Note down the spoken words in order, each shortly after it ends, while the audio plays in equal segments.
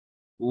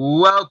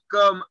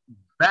Welcome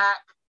back.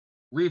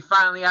 We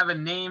finally have a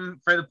name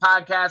for the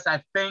podcast.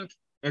 I think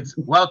it's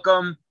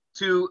Welcome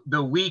to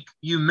the Week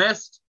You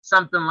Missed,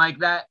 something like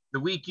that. The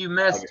Week You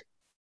Missed,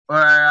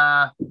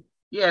 or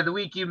the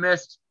Week You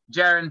Missed.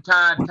 Jer and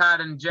Todd, Todd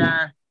and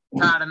Jer,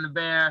 Todd and the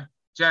Bear,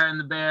 Jer and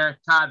the Bear,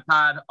 Todd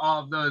Pod,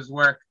 all of those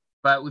work.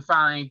 But we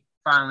finally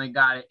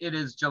got it. It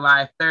is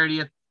July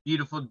 30th,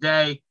 beautiful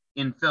day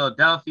in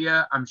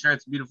Philadelphia. I'm sure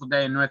it's a beautiful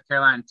day in North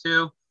Carolina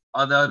too.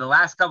 Although the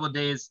last couple of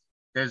days,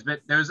 there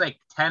was like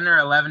 10 or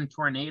 11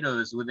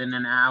 tornadoes within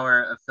an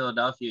hour of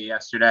Philadelphia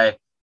yesterday,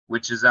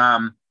 which is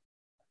I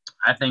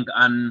think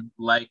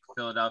unlike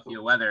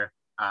Philadelphia weather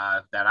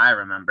that I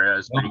remember. It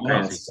was pretty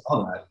crazy. I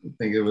saw that. I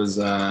think it was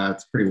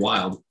it's pretty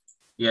wild.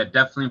 Yeah,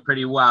 definitely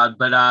pretty wild.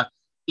 But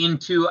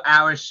into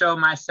our show,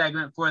 my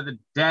segment for the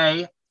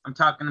day, I'm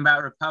talking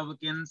about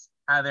Republicans,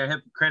 how they're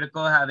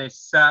hypocritical, how they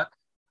suck.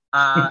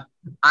 I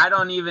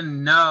don't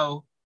even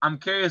know. I'm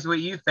curious what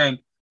you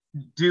think.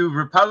 Do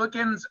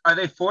Republicans, are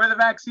they for the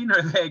vaccine or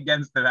are they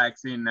against the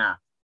vaccine now?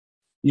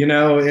 You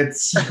know,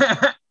 it's...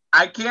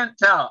 I can't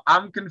tell.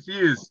 I'm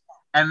confused.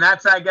 And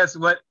that's, I guess,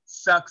 what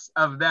sucks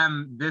of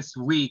them this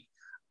week.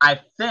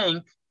 I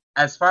think,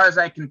 as far as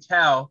I can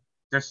tell,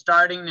 they're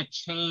starting to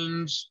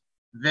change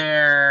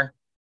their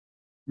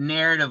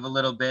narrative a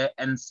little bit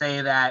and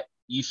say that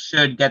you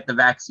should get the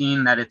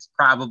vaccine, that it's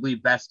probably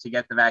best to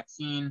get the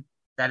vaccine,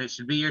 that it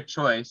should be your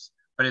choice,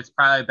 but it's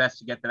probably best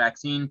to get the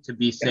vaccine to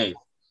be safe.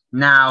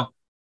 Now,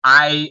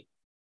 I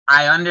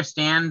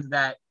understand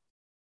that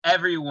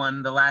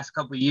everyone the last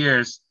couple of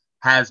years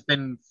has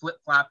been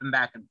flip-flopping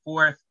back and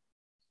forth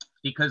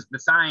because the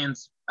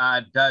science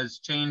does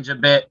change a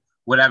bit.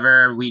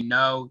 Whatever we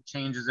know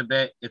changes a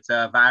bit. It's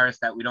a virus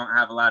that we don't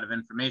have a lot of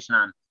information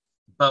on.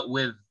 But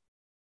with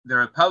the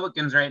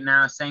Republicans right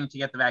now saying to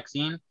get the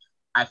vaccine,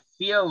 I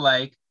feel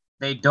like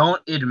they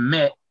don't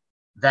admit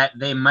that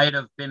they might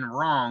have been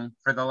wrong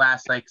for the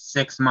last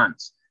 6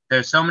 months.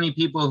 There's so many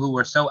people who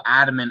were so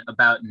adamant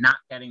about not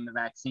getting the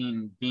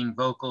vaccine, being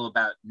vocal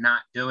about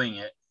not doing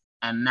it,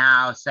 and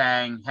now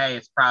saying, hey,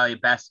 it's probably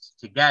best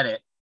to get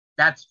it.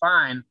 That's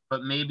fine,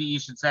 but maybe you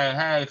should say,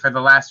 hey, for the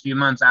last few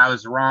months, I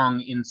was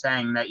wrong in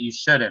saying that you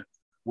shouldn't.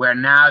 Where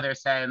now they're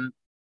saying,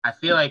 I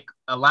feel like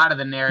a lot of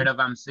the narrative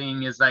I'm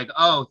seeing is like,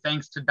 oh,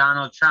 thanks to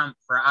Donald Trump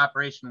for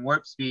Operation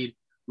Warp Speed,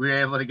 we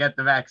were able to get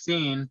the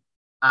vaccine.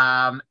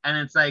 And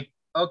it's like,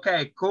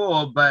 okay,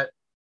 cool, but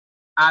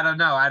I don't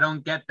know. I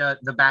don't get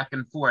the back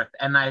and forth.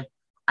 And I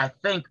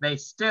think they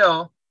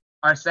still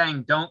are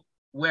saying don't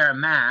wear a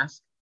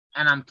mask.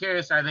 And I'm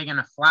curious, are they going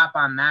to flop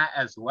on that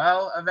as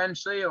well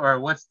eventually? Or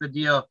what's the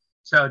deal?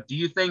 So do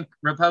you think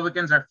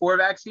Republicans are for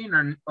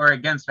vaccine or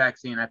against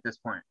vaccine at this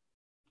point?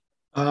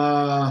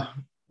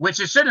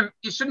 Which it shouldn't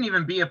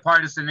even be a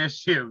partisan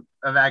issue,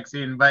 a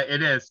vaccine, but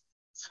it is.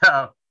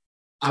 So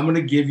I'm going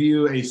to give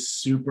you a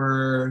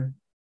super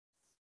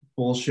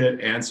bullshit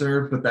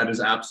answer, but that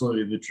is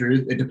absolutely the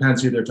truth. It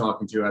depends who they're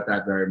talking to at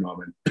that very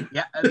moment.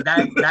 Yeah,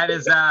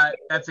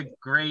 that's a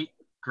great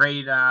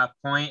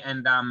point,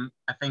 and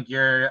I think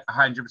you're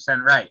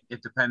 100% right.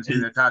 It depends who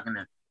they're talking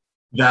to.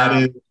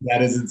 That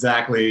is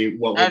exactly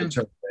what will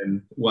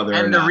determine whether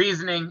or not.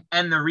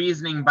 The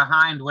reasoning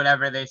behind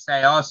whatever they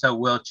say also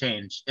will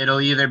change.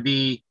 It'll either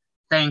be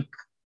thank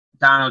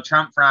Donald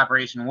Trump for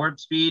Operation Warp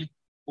Speed,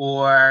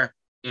 or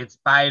it's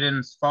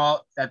Biden's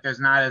fault that there's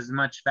not as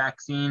much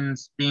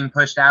vaccines being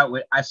pushed out.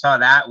 I saw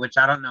that, which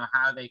I don't know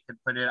how they could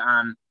put it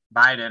on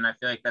Biden. I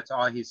feel like that's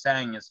all he's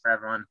saying is for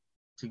everyone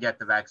to get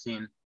the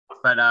vaccine.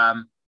 But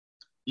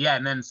yeah,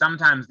 and then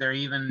sometimes they're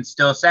even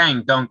still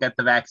saying don't get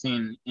the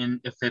vaccine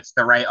if it's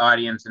the right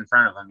audience in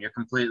front of them. You're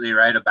completely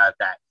right about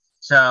that.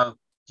 So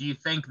do you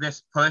think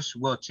this push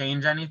will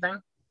change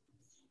anything?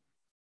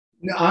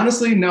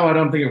 Honestly, no, I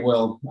don't think it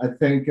will. I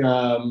think,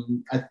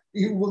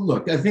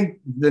 I think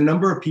the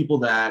number of people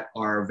that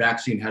are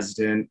vaccine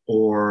hesitant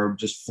or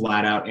just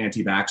flat out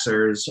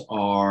anti-vaxxers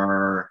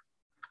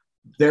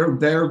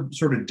they're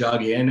sort of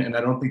dug in, and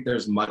I don't think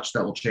there's much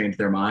that will change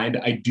their mind.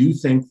 I do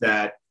think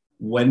that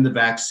when the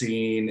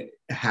vaccine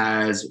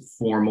has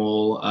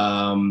formal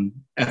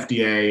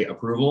FDA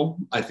approval,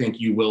 I think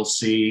you will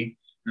see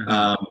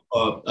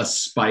a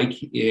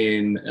spike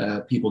in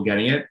people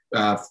getting it.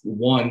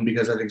 One,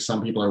 because I think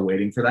some people are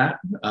waiting for that.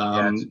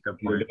 That's a good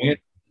point.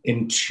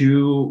 And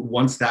two,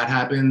 once that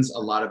happens, a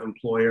lot of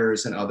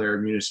employers and other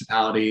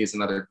municipalities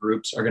and other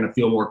groups are going to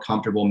feel more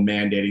comfortable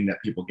mandating that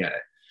people get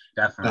it.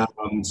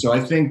 Definitely. So I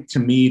think, to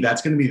me,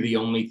 that's going to be the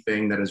only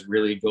thing that is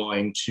really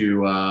going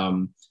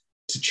to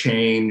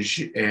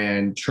change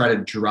and try to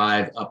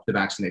drive up the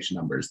vaccination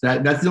numbers.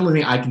 That's the only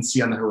thing I can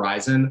see on the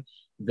horizon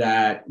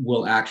that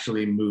will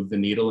actually move the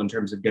needle in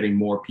terms of getting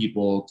more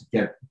people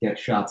to get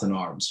shots in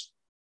arms.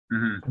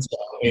 Mm-hmm. So,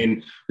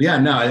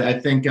 I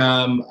think,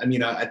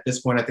 at this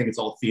point, I think it's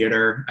all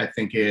theater. I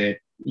think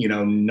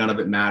none of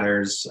it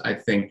matters. I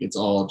think it's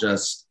all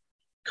just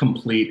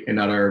complete and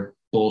utter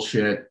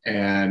bullshit.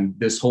 And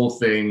this whole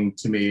thing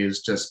to me has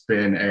just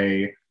been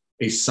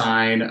a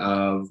sign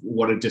of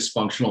what a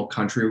dysfunctional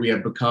country we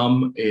have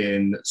become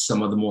in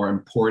some of the more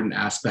important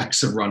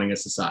aspects of running a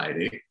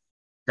society.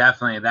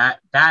 Definitely,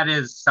 that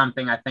is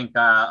something I think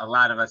a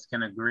lot of us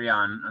can agree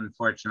on.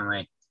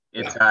 Unfortunately,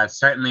 it's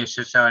certainly a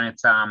shit show, and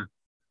it's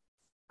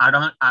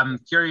I'm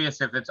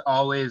curious if it's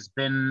always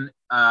been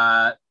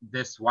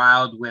this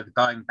wild with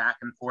going back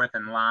and forth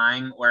and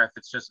lying, or if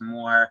it's just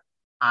more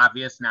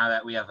obvious now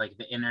that we have like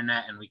the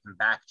internet and we can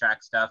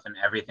backtrack stuff and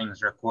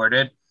everything's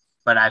recorded.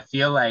 But I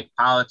feel like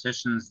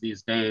politicians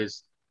these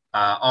days,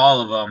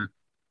 all of them,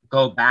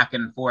 go back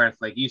and forth,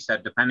 like you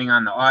said, depending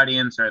on the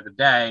audience or the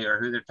day or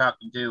who they're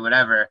talking to,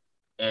 whatever.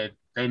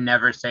 They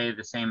never say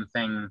the same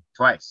thing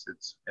twice.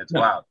 It's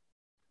wild.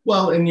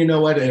 Well, and you know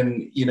what?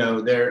 And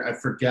there, I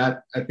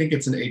forget. I think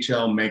it's an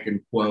H.L.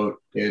 Mencken quote.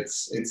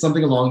 It's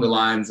something along the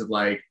lines of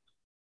like,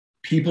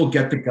 people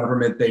get the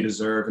government they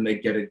deserve, and they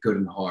get it good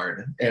and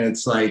hard. And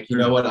it's like, you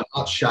know what? I'm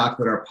not shocked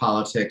that our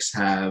politics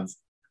have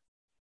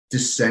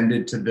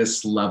descended to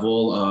this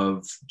level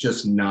of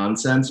just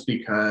nonsense.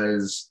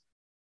 Because,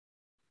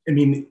 I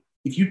mean,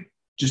 if you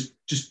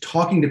just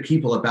talking to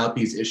people about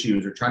these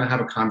issues or trying to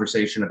have a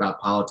conversation about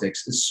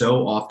politics is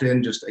so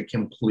often just a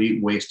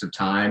complete waste of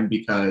time,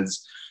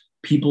 because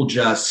people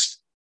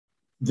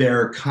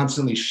they're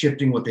constantly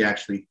shifting what they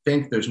actually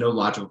think. There's no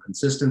logical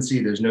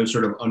consistency. There's no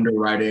sort of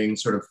underwriting,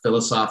 sort of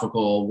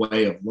philosophical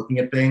way of looking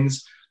at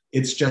things.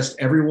 It's just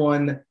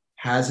everyone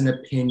has an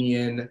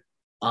opinion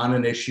on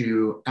an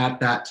issue at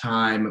that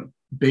time,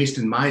 based,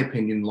 in my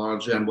opinion,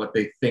 largely on what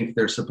they think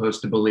they're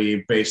supposed to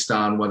believe, based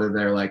on whether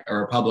they're like a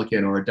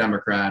Republican or a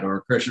Democrat or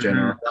a Christian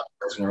or a black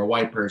person or a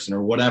white person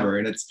or whatever.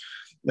 And it's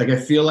like, I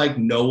feel like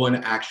no one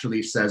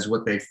actually says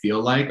what they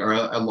feel like, or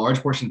a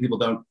large portion of people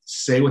don't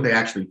say what they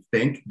actually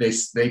think. They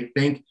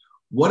think,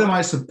 what am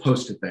I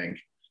supposed to think?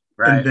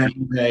 Right.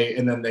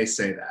 And then they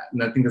say that.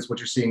 And I think that's what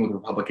you're seeing with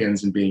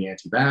Republicans and being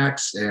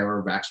anti-vax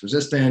or vax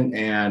resistant,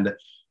 and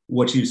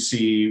what you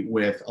see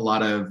with a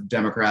lot of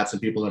Democrats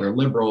and people that are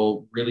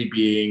liberal really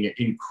being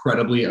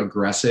incredibly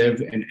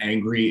aggressive and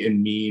angry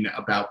and mean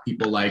about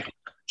people like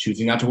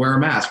choosing not to wear a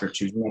mask or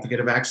choosing not to get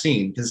a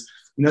vaccine. Because,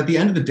 at the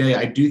end of the day,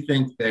 I do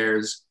think there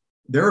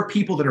are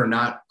people that are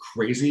not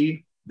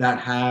crazy, that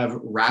have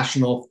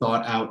rational,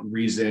 thought out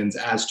reasons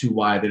as to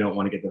why they don't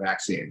want to get the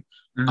vaccine.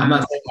 Mm-hmm. I'm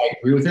not saying I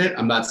agree with it.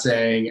 I'm not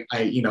saying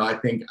I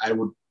think I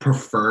would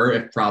prefer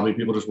if probably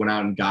people just went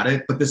out and got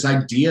it. But this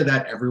idea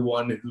that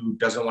everyone who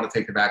doesn't want to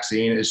take the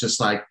vaccine is just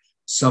like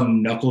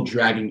some knuckle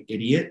dragging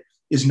idiot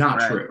is not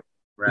true.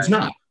 Right. It's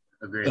not.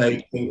 Agreed.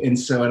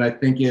 And I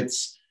think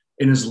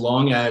and as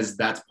long as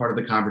that's part of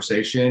the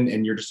conversation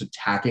and you're just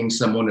attacking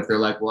someone, if they're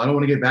like, well, I don't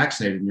want to get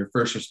vaccinated, and your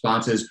first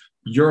response is,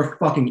 you're a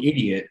fucking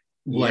idiot.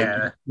 Like,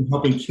 you're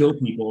helping kill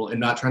people, and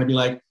not trying to be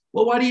like,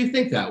 well, why do you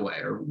think that way?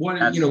 Or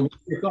what are your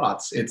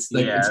thoughts? It's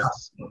like,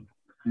 it's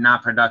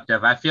not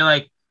productive. I feel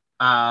like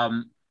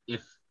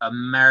if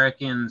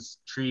Americans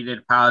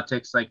treated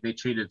politics like they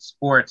treated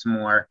sports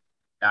more,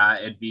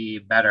 it'd be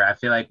better. I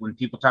feel like when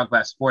people talk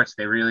about sports,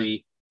 they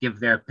really give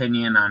their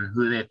opinion on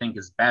who they think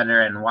is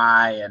better and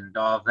why and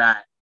all of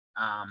that.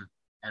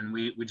 And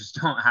we just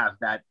don't have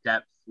that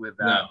depth with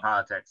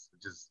politics,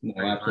 which is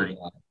very funny.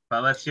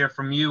 But let's hear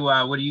from you.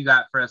 What do you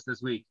got for us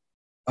this week?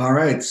 All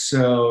right.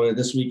 So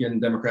this weekend,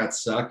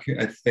 Democrats suck.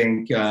 I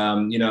think,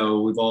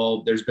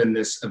 there's been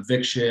this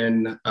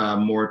eviction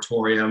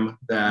moratorium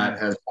that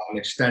has been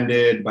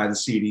extended by the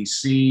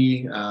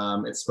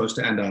CDC. It's supposed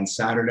to end on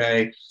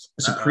Saturday.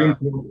 A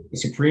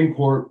Supreme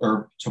Court,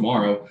 or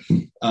tomorrow,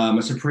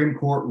 a Supreme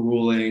Court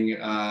ruling,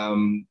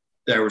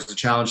 there was a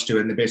challenge to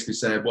it. And they basically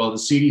said, well, the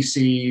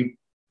CDC,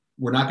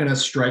 we're not going to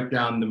strike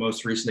down the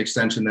most recent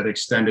extension that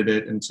extended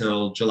it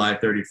until July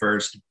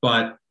 31st,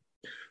 but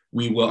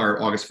we will,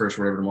 or August 1st,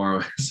 whatever tomorrow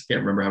is. I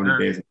can't remember how many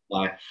days in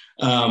July.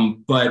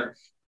 But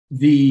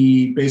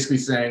basically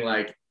saying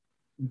like,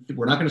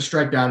 we're not going to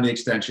strike down the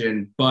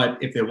extension, but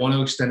if they want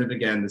to extend it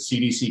again, the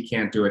CDC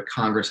can't do it.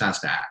 Congress has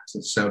to act.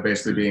 So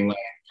basically being like,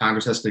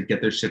 Congress has to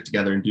get their shit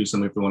together and do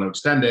something if they want to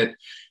extend it.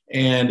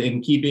 And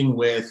in keeping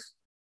with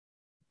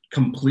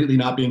completely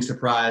not being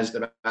surprised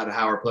about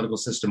how our political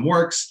system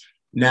works,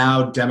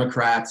 now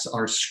Democrats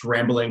are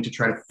scrambling to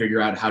try to figure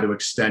out how to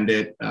extend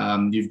it.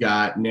 You've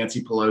got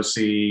Nancy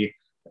Pelosi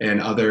and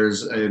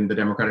others in the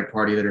Democratic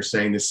Party that are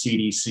saying the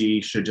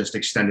CDC should just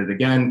extend it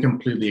again,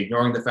 completely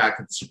ignoring the fact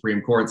that the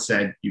Supreme Court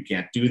said you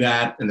can't do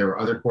that. And there were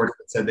other courts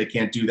that said they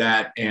can't do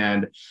that.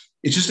 And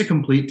it's just a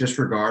complete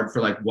disregard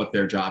for like what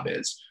their job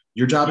is.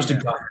 Your job is to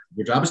govern.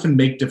 Your job is to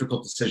make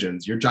difficult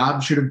decisions. Your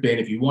job should have been,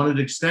 if you wanted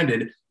it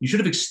extended, you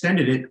should have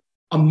extended it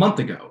a month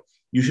ago.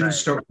 You should have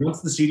started, once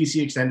the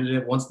CDC extended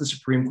it, once the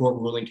Supreme Court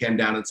ruling came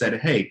down and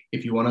said, hey,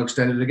 if you want to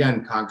extend it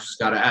again, Congress has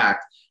got to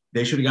act.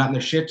 They should have gotten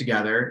their shit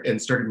together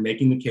and started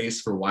making the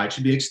case for why it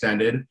should be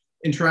extended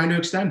and trying to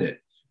extend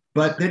it.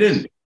 But they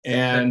didn't.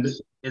 And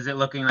is it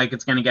looking like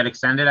it's going to get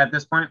extended at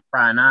this point?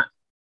 Probably not.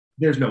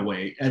 There's no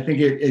way. I think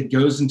it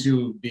goes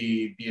into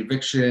the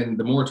eviction.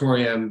 The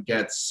moratorium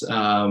gets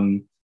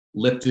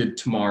lifted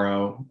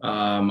tomorrow.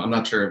 I'm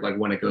not sure like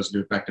when it goes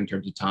into effect in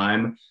terms of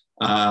time.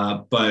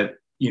 But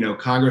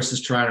Congress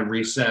is trying to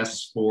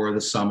recess for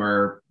the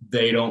summer.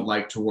 They don't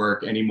like to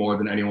work any more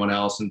than anyone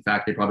else. In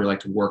fact, they probably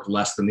like to work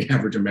less than the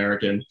average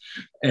American.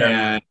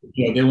 And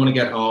they want to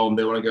get home.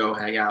 They want to go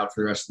hang out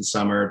for the rest of the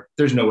summer.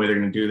 There's no way they're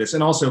going to do this.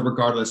 And also,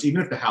 regardless,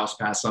 even if the House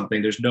passed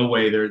something, there's no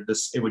way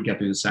it would get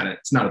through the Senate.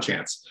 It's not a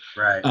chance.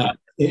 Right.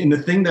 And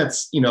the thing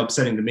that's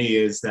upsetting to me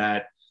is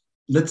that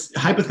let's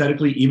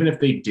hypothetically, even if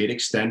they did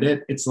extend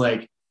it, it's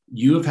like,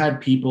 you have had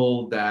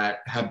people that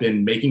have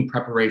been making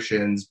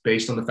preparations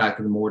based on the fact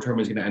that the moratorium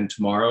is going to end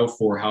tomorrow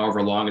for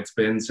however long it's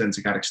been since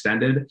it got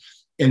extended,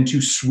 and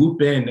to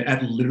swoop in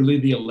at literally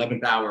the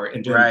 11th hour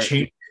and to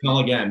change it all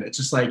again. It's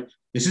just like,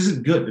 this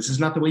isn't good. This is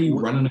not the way you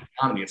run an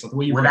economy. It's not the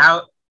way you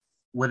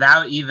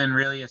without even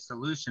really a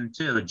solution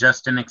too,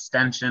 just an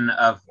extension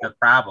of the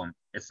problem.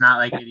 It's not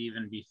like it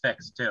even be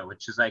fixed too,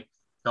 which is like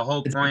the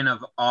whole point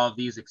of all of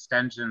these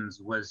extensions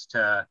was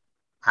to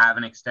have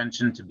an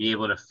extension to be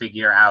able to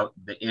figure out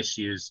the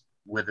issues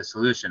with a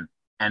solution.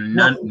 And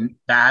that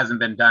hasn't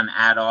been done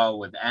at all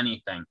with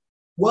anything.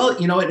 Well,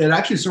 it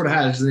actually sort of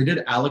has. They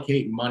did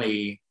allocate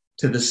money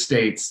to the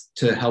states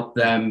to help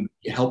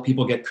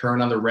people get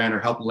current on their rent or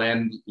help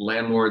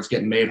landlords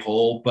get made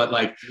whole. But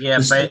the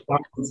state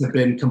governments have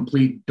been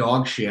complete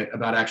dog shit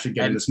about actually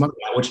getting this money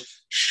out, which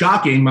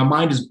shocking. My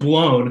mind is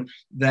blown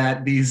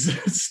that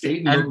these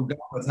state and local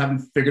governments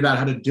haven't figured out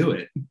how to do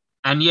it.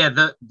 And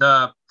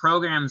the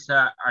programs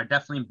are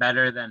definitely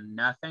better than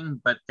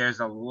nothing, but there's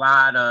a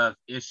lot of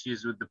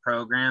issues with the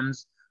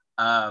programs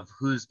of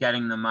who's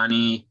getting the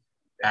money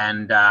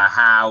and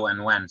how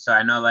and when. So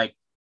I know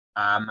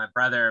my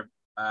brother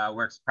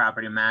works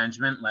property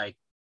management.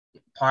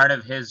 Part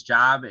of his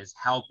job is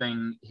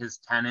helping his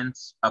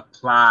tenants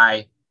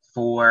apply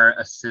for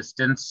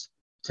assistance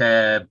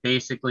to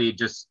basically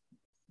just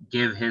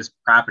give his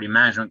property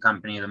management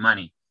company the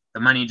money.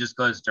 The money just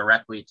goes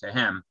directly to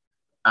him.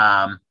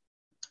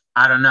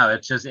 I don't know.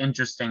 It's just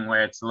interesting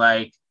where it's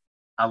like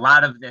a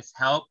lot of this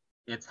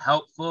it's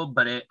helpful,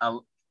 but it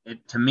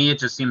to me, it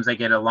just seems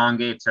like it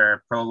elongates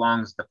or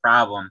prolongs the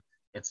problem.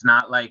 It's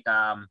not like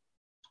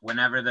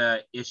whenever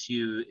the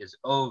issue is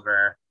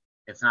over,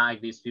 it's not like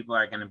these people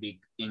are going to be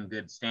in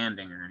good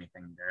standing or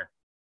anything.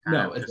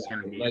 They're just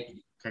going to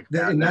be kicked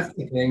out. And that's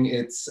the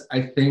thing.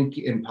 I think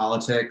in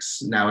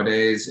politics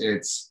nowadays,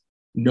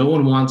 no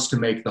one wants to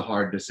make the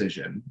hard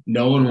decision.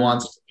 No one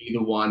wants to be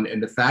the one.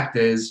 And the fact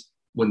is,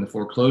 when the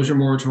foreclosure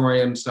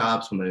moratorium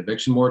stops, when the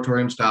eviction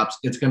moratorium stops,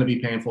 it's going to be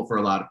painful for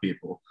a lot of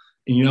people.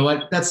 And you know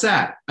what? That's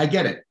sad. I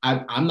get it.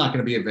 I'm not going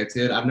to be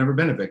evicted. I've never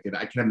been evicted.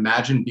 I can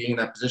imagine being in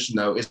that position,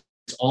 though. It's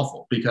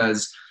awful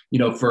because,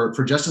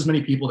 for just as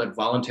many people that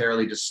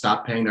voluntarily just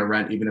stop paying their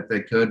rent, even if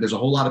they could, there's a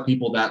whole lot of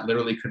people that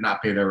literally could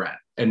not pay their rent.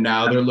 And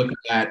now they're looking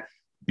at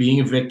being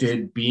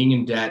evicted, being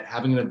in debt,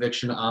 having an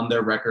eviction on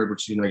their record,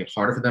 which is going to make it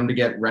harder for them to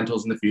get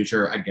rentals in the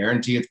future. I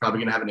guarantee it's probably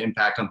going to have an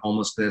impact on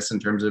homelessness in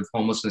terms of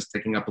homelessness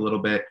ticking up a little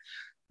bit.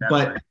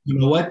 Definitely. But you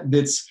know what?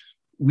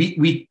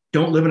 We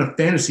don't live in a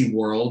fantasy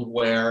world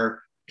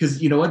where,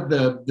 because you know what,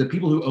 the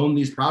people who own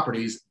these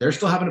properties, they're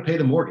still having to pay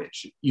the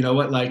mortgage. You know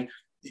what?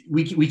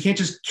 We can't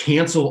just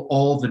cancel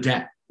all the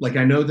debt.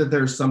 I know that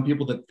there's some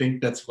people that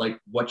think that's what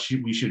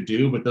we should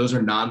do, but those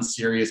are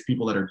non-serious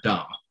people that are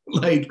dumb.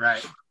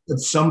 Right. At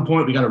some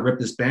point, we got to rip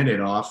this Band-Aid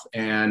off.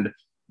 And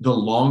the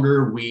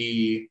longer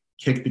we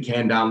kick the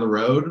can down the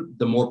road,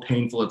 the more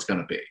painful it's going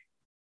to be.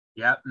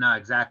 Yep, no,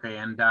 exactly.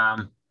 And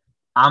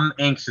I'm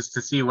anxious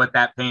to see what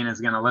that pain is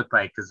going to look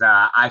like, because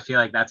I feel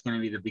like that's going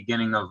to be the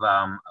beginning of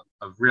a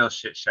real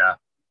shit show.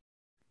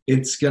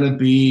 It's going to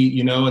be,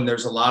 and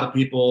there's a lot of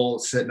people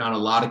sitting on a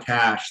lot of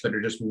cash that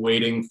are just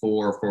waiting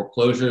for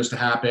foreclosures to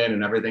happen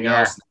and everything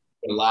else.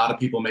 A lot of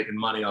people making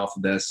money off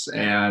of this.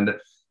 And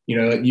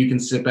you can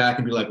sit back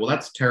and be like, well,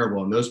 that's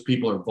terrible. And those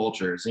people are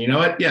vultures. And you know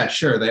what? Yeah,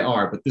 sure, they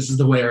are. But this is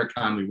the way our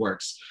economy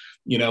works.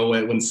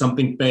 When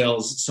something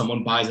fails,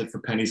 someone buys it for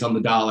pennies on the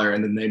dollar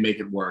and then they make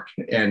it work.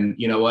 And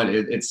you know what?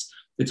 It's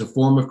a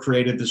form of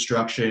creative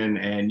destruction,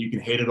 and you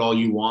can hate it all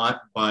you want,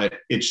 but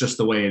it's just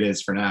the way it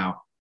is for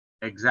now.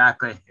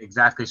 Exactly.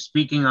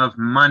 Speaking of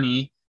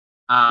money,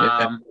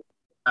 a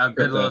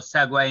good little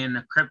segue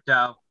into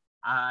crypto.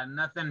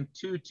 Nothing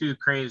too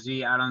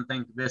crazy, I don't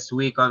think, this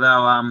week,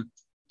 although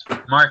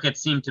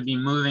markets seem to be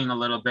moving a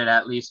little bit,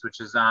 at least,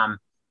 which is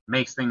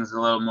makes things a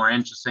little more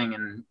interesting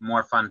and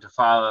more fun to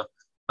follow.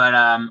 But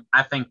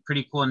I think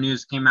pretty cool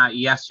news came out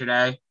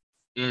yesterday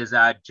is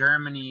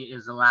Germany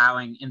is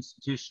allowing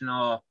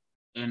institutional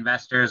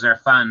investors or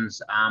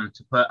funds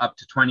to put up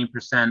to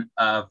 20%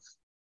 of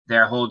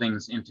their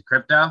holdings into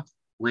crypto,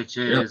 which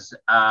is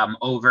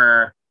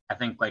over, I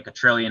think, $1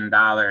 trillion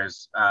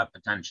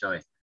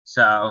potentially.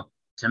 So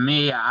to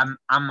me, I'm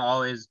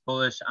always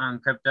bullish on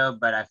crypto,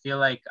 but I feel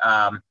like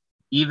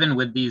even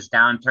with these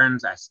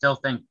downturns, I still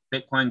think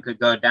Bitcoin could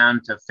go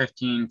down to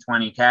 15,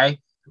 20K.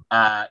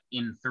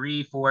 In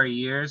 3-4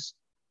 years,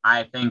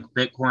 I think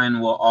Bitcoin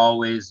will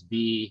always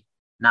be,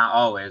 not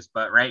always,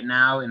 but right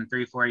now in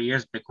 3-4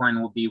 years,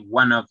 Bitcoin will be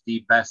one of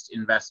the best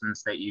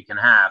investments that you can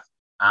have.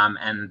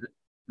 And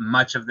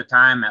much of the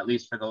time, at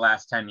least for the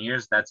last 10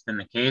 years, that's been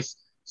the case.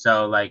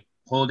 So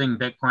holding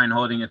Bitcoin,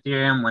 holding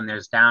Ethereum when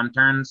there's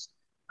downturns.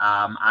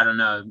 I don't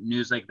know,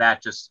 news like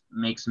that just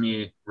makes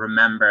me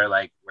remember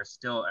like we're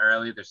still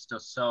early. There's still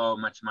so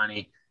much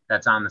money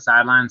that's on the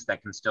sidelines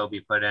that can still be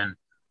put in.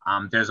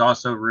 There's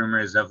also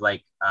rumors of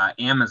like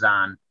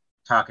Amazon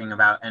talking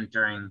about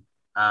entering,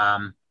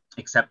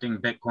 accepting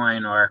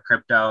Bitcoin or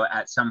crypto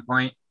at some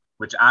point,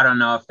 which I don't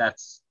know if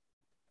that's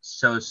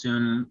so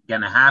soon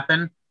going to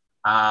happen.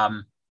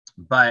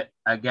 But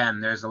again,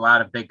 there's a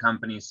lot of big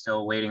companies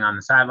still waiting on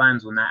the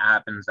sidelines. When that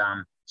happens,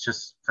 it's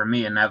just for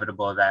me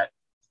inevitable that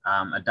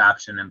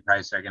adoption and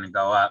price are going to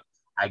go up.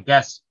 I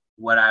guess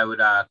what I would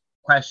a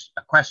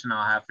question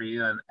I'll have for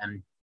you,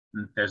 and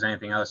if there's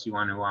anything else you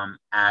want to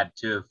add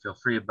to, feel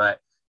free. But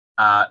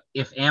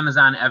if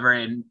Amazon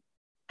ever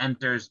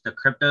enters the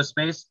crypto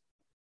space,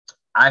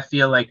 I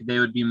feel like they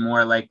would be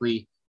more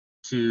likely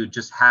to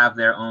just have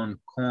their own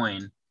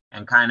coin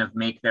and kind of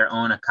make their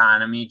own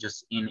economy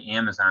just in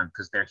Amazon,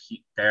 because they're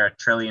a $1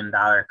 trillion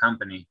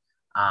company.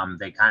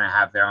 They kind of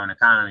have their own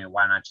economy.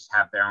 Why not just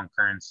have their own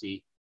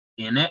currency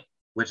in it?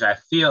 Which I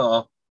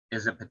feel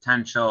is a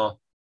potential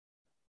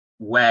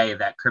way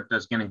that crypto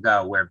is going to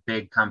go, where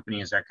big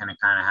companies are going to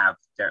kind of have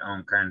their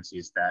own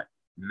currencies that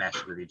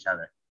mesh with each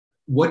other.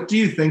 What do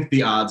you think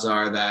the odds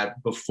are that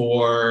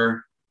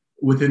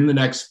within the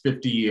next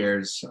 50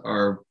 years,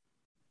 or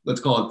let's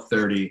call it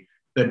 30,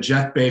 that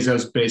Jeff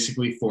Bezos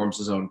basically forms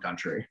his own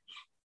country?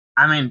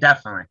 I mean,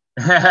 definitely.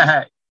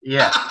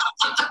 Yeah.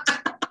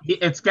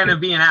 It's going to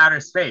be in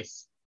outer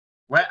space.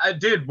 Well,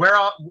 dude,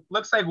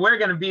 looks like we're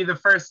going to be the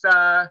first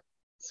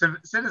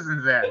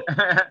citizens there.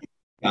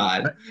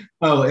 God.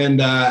 Oh,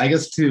 and I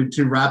guess to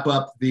wrap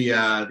up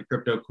the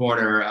crypto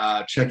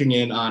corner, checking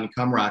in on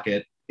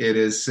CumRocket, it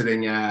is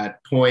sitting at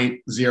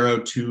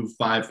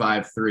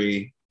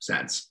 0.02553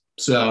 cents.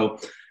 So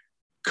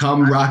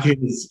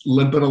CumRocket is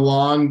limping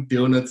along,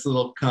 doing its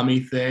little cummy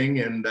thing,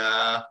 and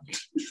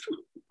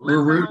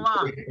we're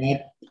rooting.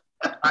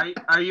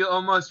 Are you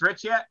almost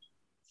rich yet?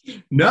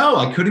 No,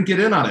 I couldn't get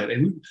in on it.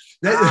 And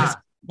I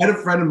had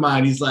a friend of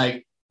mine. He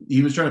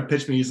was trying to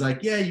pitch me. He's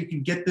like, yeah, you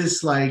can get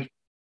this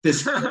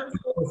if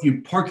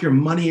you park your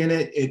money in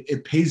it,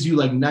 it pays you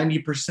like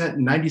 90%,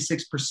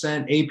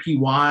 96%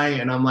 APY.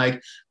 And I'm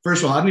like,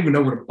 first of all, I don't even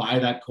know where to buy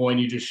that coin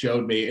you just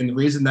showed me. And the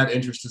reason that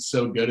interest is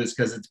so good is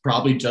because it's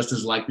probably just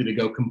as likely to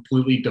go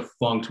completely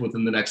defunct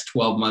within the next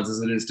 12 months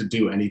as it is to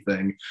do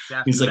anything.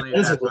 Definitely, he's like,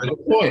 that's a really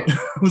good point.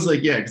 I was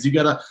like, yeah, because you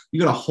gotta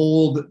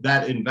hold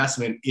that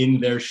investment in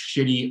their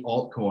shitty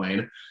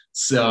altcoin.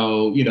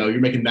 So,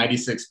 you're making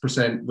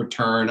 96%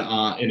 return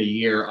in a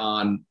year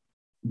on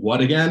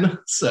what again?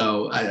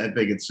 So I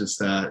think it's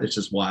just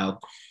wild.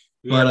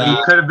 Yeah, but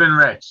you could have been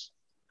rich.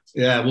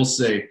 Yeah, we'll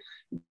see.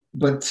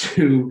 But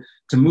to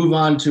move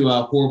on to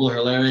horrible,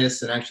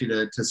 hilarious, and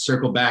actually to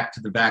circle back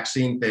to the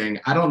vaccine thing,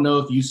 I don't know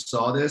if you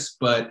saw this,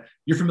 but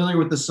you're familiar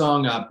with the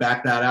song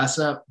 "Back That Ass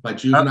Up" by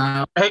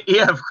Juvenile?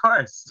 Yeah, of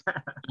course.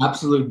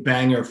 Absolute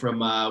banger from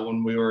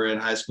when we were in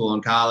high school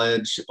and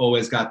college.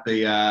 Always got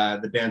the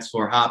dance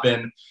floor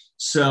hopping.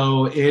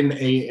 So in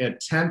an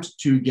attempt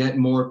to get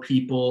more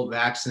people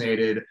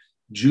vaccinated,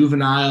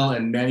 Juvenile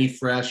and Manny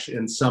Fresh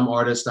and some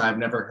artist I've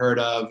never heard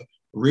of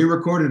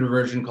re-recorded a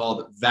version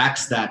called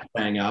Vax That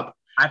Thing Up.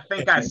 I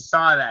think I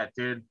saw that,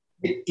 dude.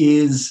 It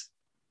is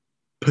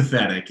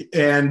pathetic.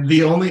 And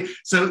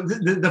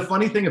the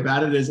funny thing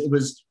about it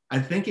is I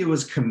think it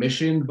was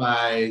commissioned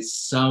by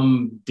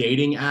some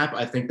dating app,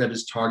 I think that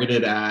is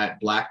targeted at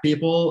Black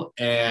people.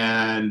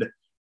 And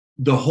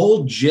the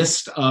whole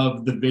gist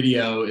of the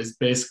video is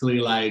basically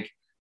like,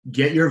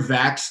 get your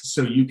vax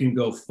so you can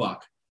go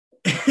fuck.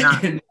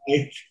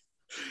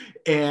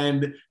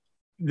 and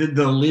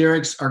the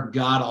lyrics are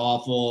god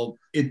awful.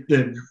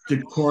 The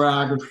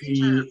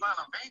choreography.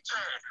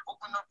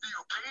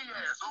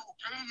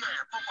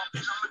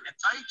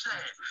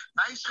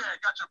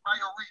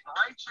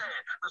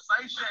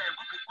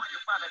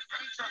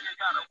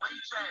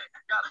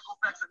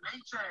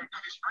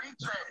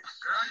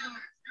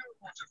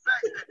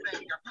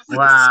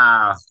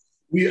 Wow.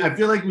 I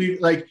feel like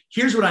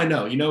here's what I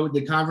know.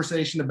 The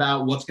conversation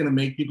about what's going to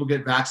make people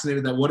get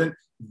vaccinated that wouldn't.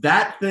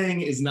 That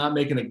thing is not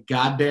making a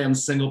goddamn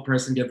single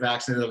person get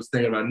vaccinated that was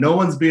thinking about it. No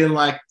one's being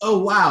like, oh,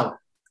 wow,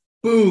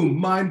 boom,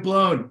 mind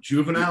blown.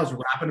 Juvenile's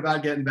rapping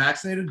about getting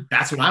vaccinated.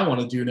 That's what I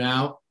want to do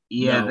now.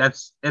 Yeah, no.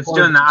 It's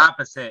doing the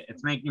opposite.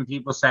 It's making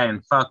people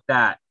saying, fuck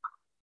that.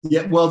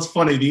 Yeah, well, it's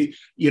funny.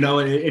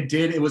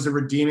 It was a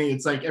redeeming.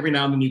 It's like every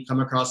now and then you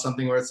come across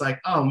something where it's like,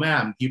 oh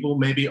man, people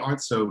maybe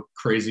aren't so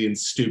crazy and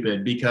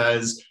stupid,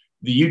 because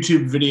the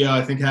YouTube video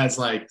I think has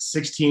like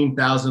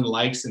 16,000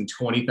 likes and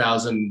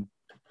 20,000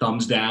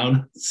 thumbs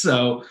down.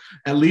 So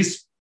at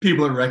least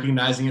people are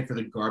recognizing it for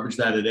the garbage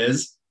that it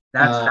is.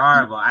 That's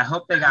horrible. I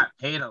hope they got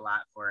paid a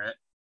lot for it.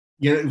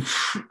 Yeah,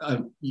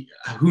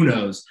 who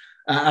knows?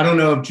 I don't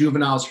know if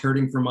Juvenile's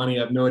hurting for money.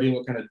 I have no idea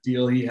what kind of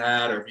deal he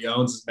had, or if he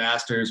owns his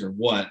masters or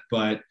what,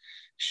 but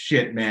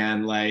shit,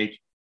 man,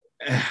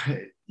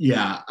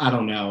 yeah, I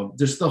don't know.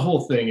 Just the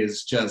whole thing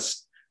is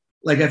just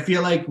I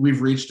feel like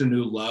we've reached a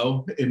new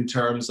low in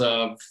terms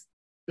of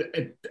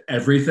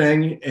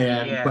everything.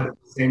 Yeah. But at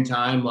the same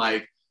time,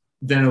 like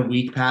then a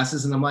week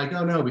passes and I'm like,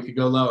 oh no, we could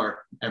go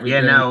lower. Yeah,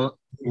 Everything. no,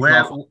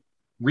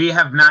 we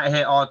have not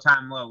hit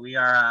all-time low. We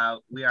are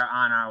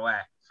on our way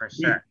for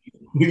sure.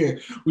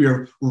 We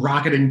are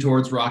rocketing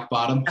towards rock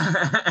bottom.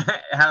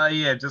 Hell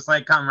yeah, just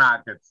like come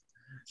Rockets.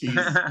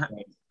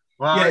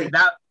 Well,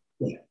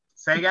 yeah.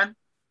 Say again.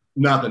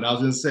 Nothing. I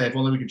was gonna say if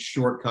only we could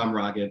short come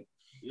rocket.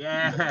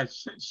 Yeah,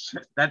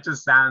 that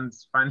just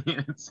sounds funny in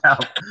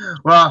itself.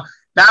 Well,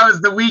 that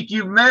was the week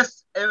you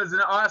missed. It was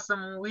an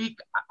awesome week.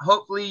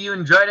 Hopefully you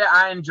enjoyed it.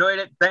 I enjoyed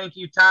it. Thank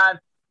you, Todd.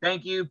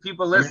 Thank you,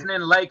 people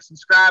listening. Like,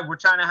 subscribe. We're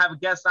trying to have a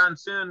guest on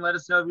soon. Let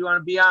us know if you want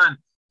to be on.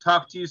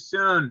 Talk to you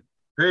soon.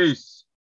 Peace.